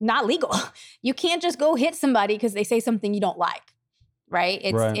not legal. You can't just go hit somebody because they say something you don't like, right?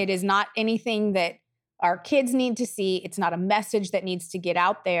 It is not anything that our kids need to see. It's not a message that needs to get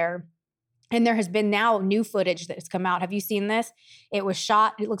out there. And there has been now new footage that has come out. Have you seen this? It was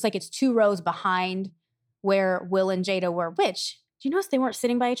shot. It looks like it's 2 rows behind where Will and Jada were. Which, do you notice they weren't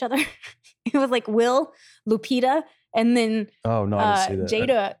sitting by each other? It was like Will, Lupita, and then Oh no, I didn't see that.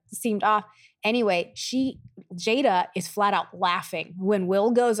 Jada seemed off. Anyway, Jada is flat out laughing when Will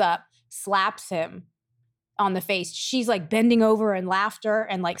goes up, slaps him on the face. She's like bending over in laughter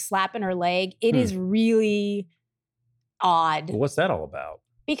and like slapping her leg. It is really odd What's that all about?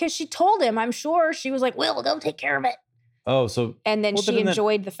 because she told him, I'm sure she was like, Will, go take care of it. Oh, so And then Well, she then that-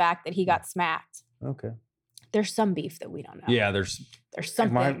 enjoyed the fact that he got smacked. okay. There's some beef that we don't know. Yeah, there's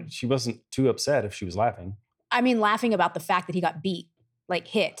something. She wasn't too upset if she was laughing. I mean, laughing about the fact that he got beat, like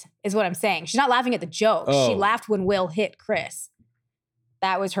hit, is what I'm saying. She's not laughing at the joke. She Oh. laughed when Will hit Chris.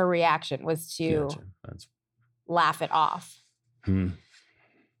 That was her reaction, was to Gotcha. That's laugh it off. hmm.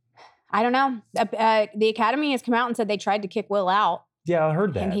 I don't know. The Academy has come out and said they tried to kick Will out, Yeah, I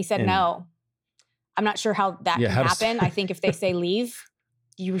heard that. and he said no. I'm not sure how that Yeah, can how does- happen. I think if they say leave,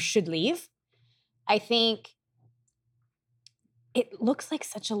 you should leave. I think it looks like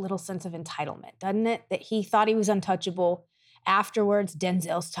such a little sense of entitlement, doesn't it? That he thought he was untouchable. Afterwards,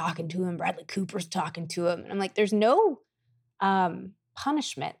 Denzel's talking to him, Bradley Cooper's talking to him. And I'm like, there's no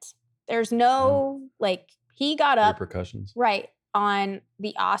punishment. There's no, he got up, Repercussions. right, on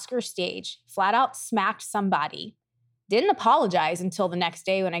the Oscar stage, flat out smacked somebody, didn't apologize until the next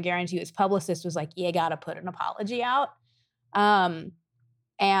day when I guarantee you his publicist was like, you gotta put an apology out. And,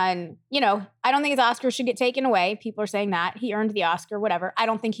 I don't think his Oscar should get taken away. People are saying that. He earned the Oscar, whatever. I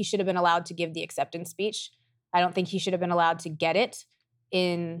don't think he should have been allowed to give the acceptance speech. I don't think he should have been allowed to get it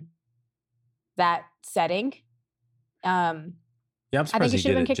in that setting. Yeah, I'm I surprised think he he should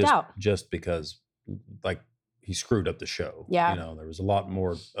have did been it kicked out. just because, he screwed up the show. Yeah. There was a lot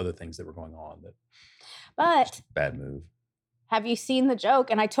more other things that were going on that But bad move. have you seen the joke?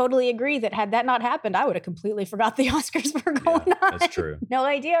 And I totally agree that had that not happened, I would have completely forgot the Oscars were going on. That's true. No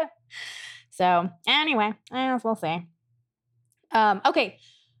idea. So anyway, we'll see. Okay.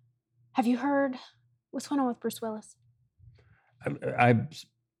 Have you heard what's going on with Bruce Willis? I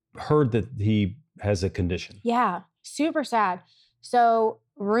heard that he has a condition. Yeah, super sad. So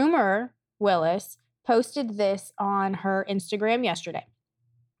Rumor Willis posted this on her Instagram yesterday.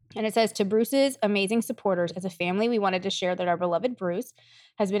 And it says, to Bruce's amazing supporters, as a family, we wanted to share that our beloved Bruce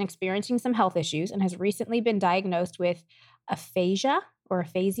has been experiencing some health issues and has recently been diagnosed with aphasia.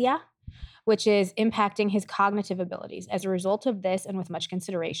 which is impacting his cognitive abilities. As a result of this, and with much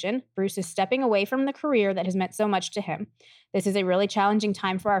consideration, Bruce is stepping away from the career that has meant so much to him. This is a really challenging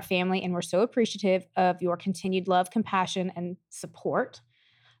time for our family, and we're so appreciative of your continued love, compassion, and support.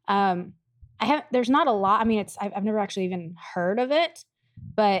 There's not a lot. I mean, I've never actually even heard of it,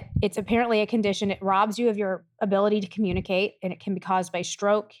 but it's apparently a condition. It robs you of your ability to communicate, and it can be caused by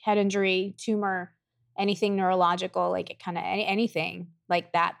stroke, head injury, tumor, anything neurological, like it kind of anything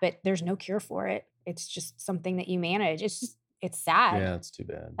like that. But there's no cure for it. It's just something that you manage. It's sad. Yeah, it's too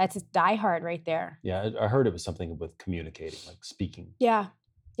bad. That's a Die Hard right there. Yeah, I heard it was something with communicating, like speaking. Yeah.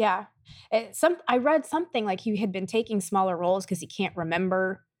 I read something like he had been taking smaller roles because he can't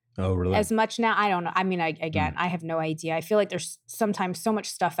remember Oh, really? as much now. I don't know. I mean, I have no idea. I feel like there's sometimes so much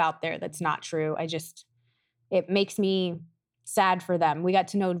stuff out there that's not true. It makes me sad for them. We got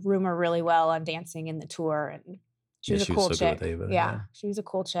to know Rumor really well on Dancing in the Tour, and she was a cool chick. Good with Ava, yeah, she was a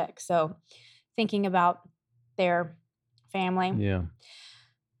cool chick. So thinking about their family. Yeah.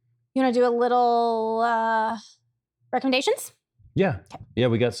 You want to do a little recommendations? Yeah. Yeah,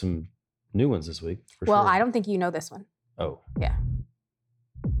 we got some new ones this week. For Well, sure. I don't think you know this one. Oh. Yeah.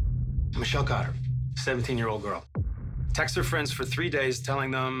 Michelle Carter, 17-year-old girl. Texts her friends for 3 days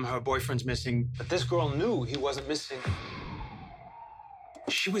telling them her boyfriend's missing, but this girl knew he wasn't missing.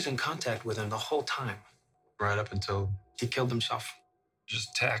 She was in contact with him the whole time, right up until he killed himself.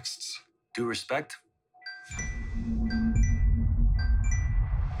 Just texts. Due respect.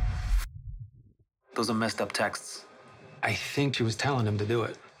 Those are messed up texts. I think she was telling him to do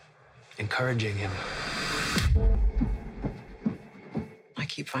it, encouraging him. I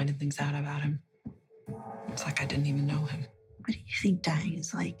keep finding things out about him. It's like I didn't even know him. What do you think dying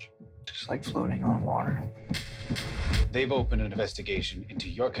is like? Just like floating on water. They've opened an investigation into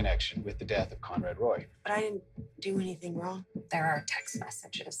your connection with the death of Conrad Roy. But I didn't do anything wrong. There are text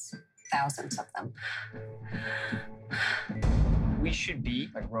messages, thousands of them. We should be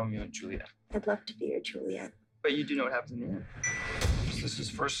like Romeo and Juliet. I'd love to be your Juliet. But you do know what happens in the end. Was this his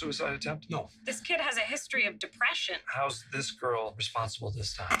first suicide attempt? No. This kid has a history of depression. How's this girl responsible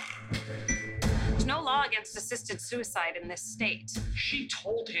this time? There's no law against assisted suicide in this state. She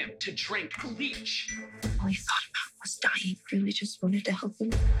told him to drink bleach. All he thought about was dying. Really just wanted to help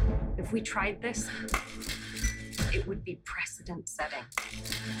him. If we tried this, it would be precedent setting.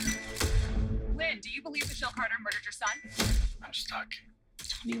 Lynn, do you believe Michelle Carter murdered your son? I'm stuck.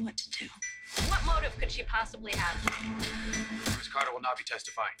 Tell me what to do. What motive could she possibly have? Bruce Carter will not be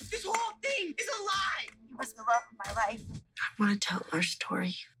testifying. This whole thing is a lie. He was the love of my life. I want to tell our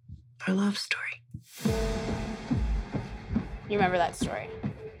story. Our love story. You remember that story?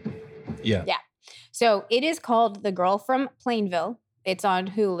 Yeah. Yeah. So it is called The Girl from Plainville. It's on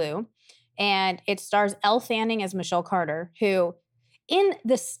Hulu. And it stars Elle Fanning as Michelle Carter, who in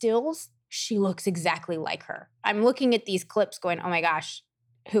the stills, she looks exactly like her. I'm looking at these clips going, oh my gosh,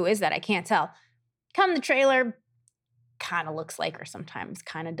 who is that? I can't tell. Come the trailer, kind of looks like her sometimes,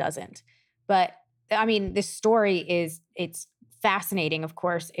 kind of doesn't. But I mean, this story it's fascinating. Of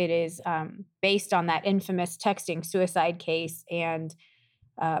course, it is based on that infamous texting suicide case and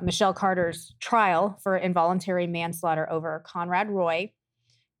Michelle Carter's trial for involuntary manslaughter over Conrad Roy.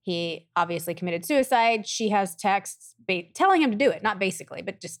 He obviously committed suicide. She has texts telling him to do it, not basically,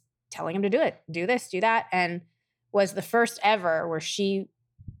 but just telling him to do it. Do this, do that. And was the first ever where she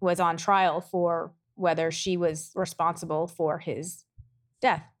was on trial for whether she was responsible for his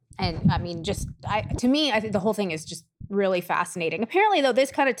death. And I mean, to me, I think the whole thing is just really fascinating. Apparently, though,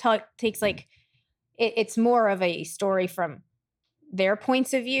 this kind of takes like, it's more of a story from their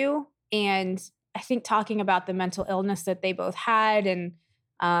points of view. And I think talking about the mental illness that they both had and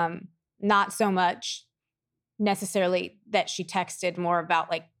not so much necessarily that she texted, more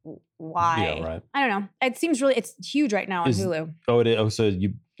about like why. Yeah, right. I don't know. It seems it's huge right now on Hulu. Oh, it is. Oh, so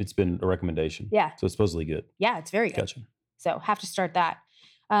it's been a recommendation. Yeah. So it's supposedly good. Yeah, it's very good. Gotcha. So have to start that.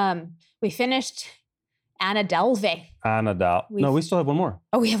 We finished Anna Delvey. No, we still have one more.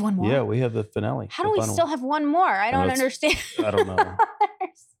 Oh, we have one more? Yeah, we have the finale. How do we still have one more? I don't understand. I don't know.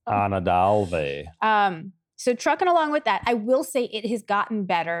 Anna Delvey. So trucking along with that, I will say it has gotten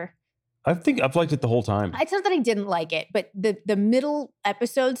better. I think I've liked it the whole time. It's not that I didn't like it, but the middle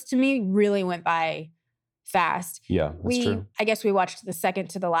episodes to me really went by fast. Yeah, that's true. I guess we watched the second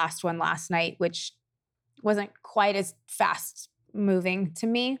to the last one last night, which wasn't quite as fast moving to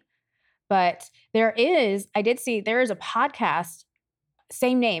me. But there is a podcast,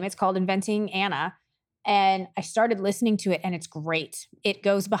 same name. It's called Inventing Anna. And I started listening to it and it's great. It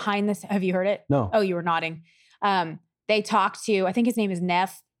goes behind this. Have you heard it? No. Oh, you were nodding. They talked to, I think his name is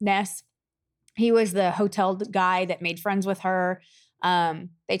Ness. He was the hotel guy that made friends with her.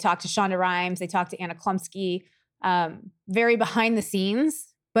 They talked to Shonda Rhimes. They talked to Anna Klumsky. Very behind the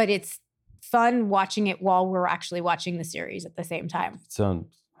scenes, but it's fun watching it while we're actually watching the series at the same time. It's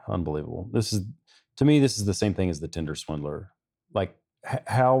unbelievable. To me, this is the same thing as the Tinder swindler. Like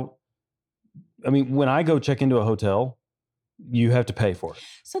when I go check into a hotel, you have to pay for it.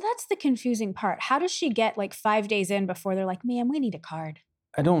 So that's the confusing part. How does she get like 5 days in before they're like, ma'am, we need a card?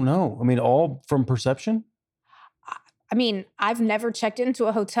 I don't know. I mean, all from perception? I mean, I've never checked into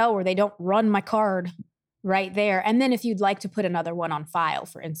a hotel where they don't run my card right there. And then if you'd like to put another one on file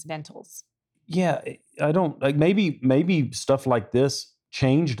for incidentals. Yeah, I don't, like maybe stuff like this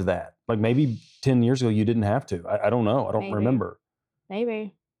changed that. Like maybe 10 years ago you didn't have to. I don't know. I don't remember.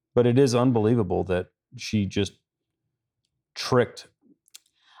 Maybe. But it is unbelievable that she just tricked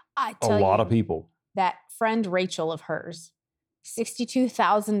a lot of people. That friend Rachel of hers,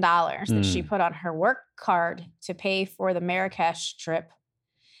 $62,000 that she put on her work card to pay for the Marrakesh trip.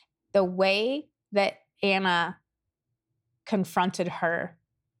 The way that Anna confronted her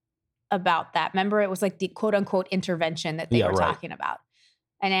about that. Remember, it was like the quote unquote intervention that they were talking about.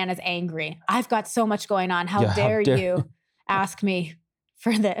 And Anna's angry. I've got so much going on. How dare you ask me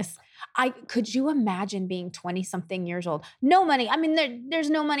for this? Could you imagine being 20 something years old? No money. I mean,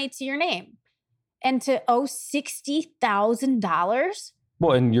 there's no money to your name. And to owe $60,000.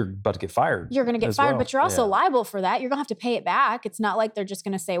 Well, and you're about to get fired. You're going to get fired, but you're also liable for that. You're going to have to pay it back. It's not like they're just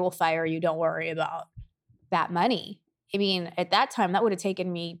going to say, we'll fire you. Don't worry about that money. I mean, at that time, that would have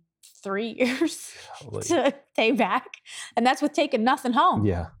taken me 3 years to pay back. And that's with taking nothing home.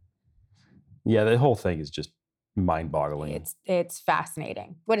 Yeah. Yeah, the whole thing is just mind-boggling. It's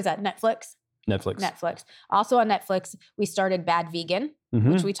fascinating. What is that, Netflix? Netflix. Also on Netflix, we started Bad Vegan,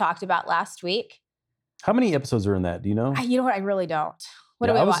 which we talked about last week. How many episodes are in that? Do you know? You know what? I really don't. What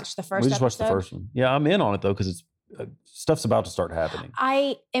did we watch? The first episode? We just watched the first one. Yeah, I'm in on it though because it's stuff's about to start happening.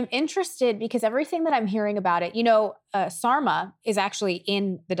 I am interested because everything that I'm hearing about it, Sarma is actually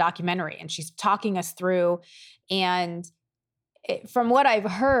in the documentary and she's talking us through. And from what I've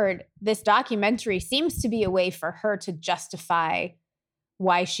heard, this documentary seems to be a way for her to justify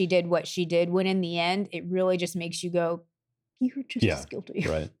why she did what she did, when in the end, it really just makes you go, you're just as guilty.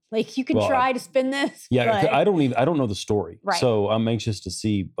 Right. Like you can try to spin this. Yeah, but I don't know the story. Right. So I'm anxious to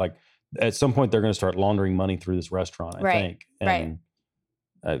see, like, at some point they're going to start laundering money through this restaurant, I think. And,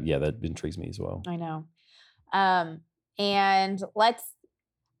 that intrigues me as well. I know. And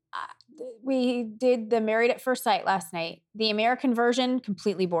we did the Married at First Sight last night. The American version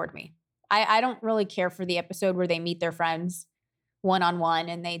completely bored me. I don't really care for the episode where they meet their friends one-on-one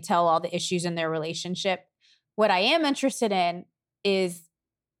and they tell all the issues in their relationship. What I am interested in is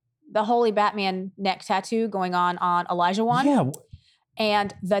the Holy Batman neck tattoo going on Elijah Wan. Yeah.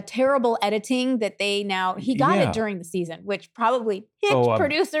 And the terrible editing that he got it during the season, which probably hit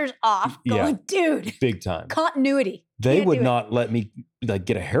producers off going, dude. Big time. Continuity. They would not let me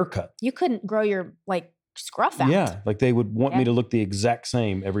get a haircut. You couldn't grow your scruff out. Yeah. Like they would want me to look the exact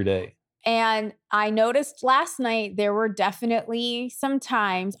same every day. And I noticed last night there were definitely some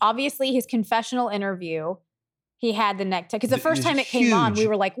times, obviously his confessional interview, he had the neck tattoo. Because the first time it came on, we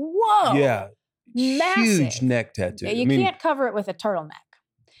were like, whoa. Yeah. Massive. Huge neck tattoo. Yeah, you can't cover it with a turtleneck.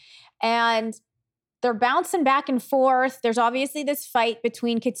 And they're bouncing back and forth. There's obviously this fight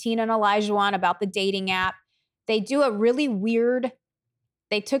between Katina and Elijah Wan about the dating app. They do a really weird,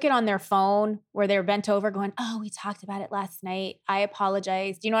 they took it on their phone where they were bent over going, oh, we talked about it last night. I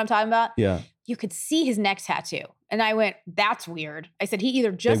apologize. Do you know what I'm talking about? Yeah. You could see his neck tattoo. And I went, that's weird. I said, he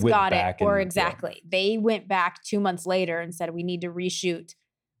either just got it or exactly. They went back 2 months later and said, we need to reshoot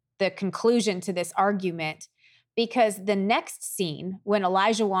the conclusion to this argument, because the next scene when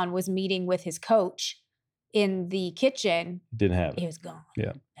Elijah Wan was meeting with his coach in the kitchen, didn't have it. It was gone.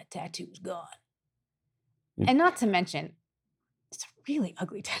 Yeah. That tattoo was gone. And not to mention, it's a really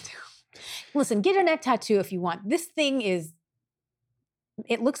ugly tattoo. Listen, get a neck tattoo if you want. This thing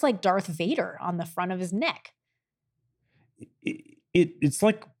it looks like Darth Vader on the front of his neck. It's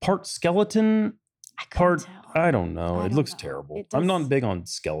like part skeleton, part, I don't know. It looks terrible. I'm not big on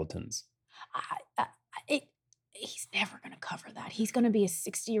skeletons. He's never going to cover that. He's going to be a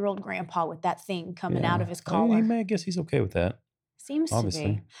 60-year-old grandpa with that thing coming out of his collar. I guess he's okay with that. Seems to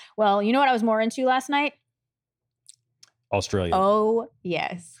be. Well, you know what I was more into last night? Australia. Oh,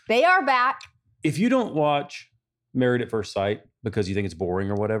 yes. They are back. If you don't watch Married at First Sight because you think it's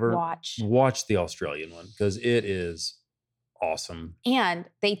boring or whatever, watch the Australian one because it is awesome. And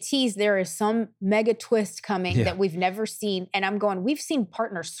they tease there is some mega twist coming that we've never seen. And I'm going, we've seen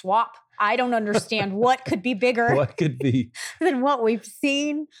partners swap. I don't understand what could be bigger what could be than what we've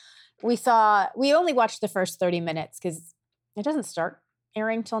seen. We only watched the first 30 minutes because It doesn't start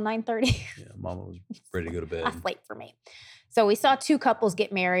airing till 9:30. Yeah, Mama was ready to go to bed. That's late for me. So we saw 2 couples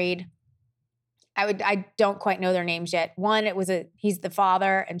get married. I don't quite know their names yet. One, he's the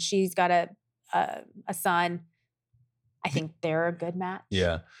father and she's got a son. I think they're a good match.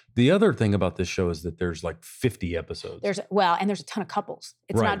 Yeah. The other thing about this show is that there's like 50 episodes. And there's a ton of couples.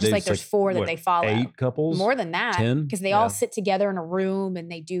 It's Right, not just like there's 4 that they follow. 8 couples? More than that. 10? Because they all sit together in a room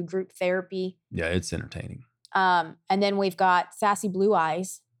and they do group therapy. Yeah, it's entertaining. And then we've got Sassy Blue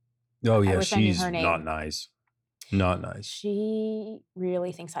Eyes. Oh, I yeah, wish I knew she's her name. not nice. Not nice. She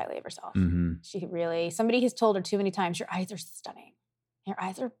really thinks highly of herself. Mm-hmm. Somebody has told her too many times, your eyes are stunning. Your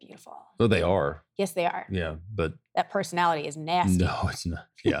eyes are beautiful. Well, they are. Yes, they are. Yeah, but That personality is nasty. no, it's not.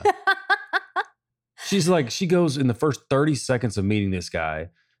 Yeah. She's like, she goes in the first 30 seconds of meeting this guy.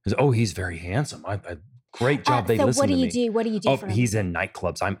 Says, oh, he's very handsome. Great job. They so listen what to do you me. do? What do you do Oh, for him? he's in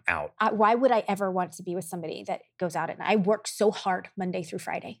nightclubs. I'm out. Why would I ever want to be with somebody that goes out at night? I work so hard Monday through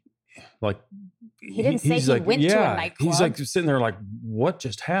Friday. Like He didn't say he's he like, went to a yeah, nightclub. he's like sitting there like, what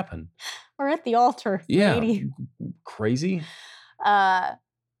just happened? Or at the altar. Yeah, lady. crazy. I'm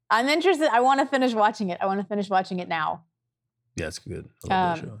interested. I want to finish watching it. I want to finish watching it now. Yeah, it's good. I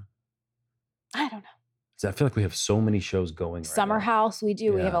love that show. I don't know. So I feel like we have so many shows going. Summer right House, we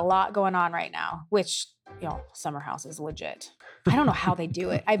do. We have Yeah. a lot going on right now, which, Summer House is legit. I don't know how they do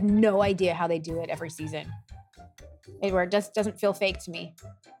it. I have no idea how they do it every season. Where it just doesn't feel fake to me.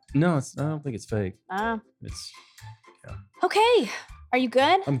 now. No, I don't think it's fake. It's. Okay. Are you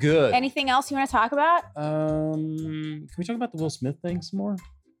good? I'm good. Anything else you want to talk about? Can we talk about the Will Smith thing some more?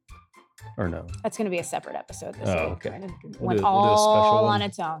 Or no? That's going to be a separate episode this Oh, week. okay. Went do a all special on one.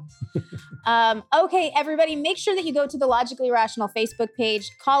 its own. Okay, everybody, make sure that you go to the Logically Irrational Facebook page.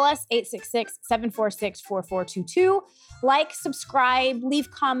 Call us 866-746-4422. Like, subscribe, leave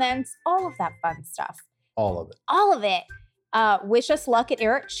comments, all of that fun stuff. All of it. All of it. Wish us luck at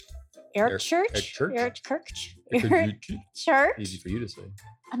Eric Church. Eric Church? Church. Easy for you to say.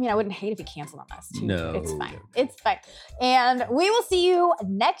 I mean, I wouldn't hate if he canceled on us too. No. It's fine. It's fine. And we will see you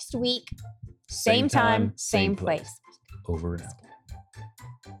next week. Same time, same place. Over and out.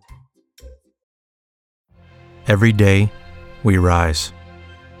 Every day, we rise,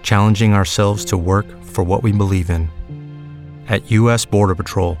 challenging ourselves to work for what we believe in. At U.S. Border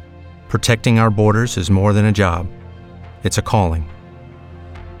Patrol, protecting our borders is more than a job. It's a calling.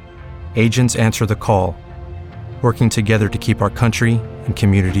 Agents answer the call, working together to keep our country and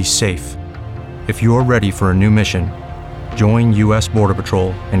communities safe. If you're ready for a new mission, join U.S. Border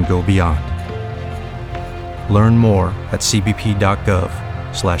Patrol and go beyond. Learn more at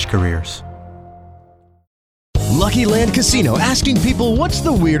cbp.gov/careers. Lucky Land Casino, asking people, what's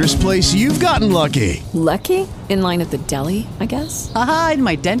the weirdest place you've gotten lucky? Lucky? In line at the deli, I guess? Aha, in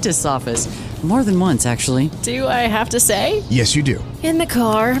my dentist's office. More than once, actually. Do I have to say? Yes, you do. In the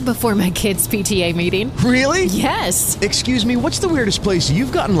car before my kids' PTA meeting. Really? Yes. Excuse me, what's the weirdest place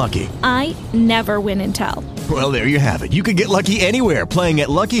you've gotten lucky? I never win and tell. Well, there you have it. You can get lucky anywhere, playing at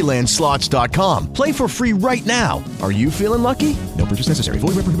LuckyLandSlots.com. Play for free right now. Are you feeling lucky? No purchase necessary. Void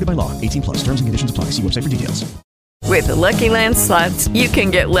where prohibited by law. 18+. Terms and conditions apply. See website for details. With the Lucky Land Slots, you can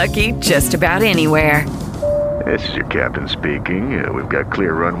get lucky just about anywhere. This is your captain speaking. We've got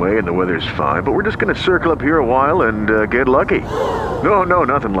clear runway and the weather's fine, but we're just going to circle up here a while and get lucky. No,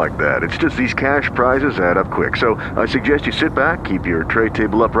 nothing like that. It's just these cash prizes add up quick. So I suggest you sit back, keep your tray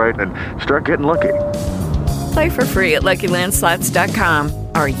table upright, and start getting lucky. Play for free at LuckyLandSlots.com.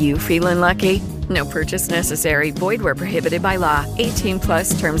 Are you feeling lucky? No purchase necessary. Void where prohibited by law.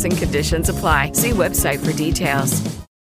 18+ terms and conditions apply. See website for details.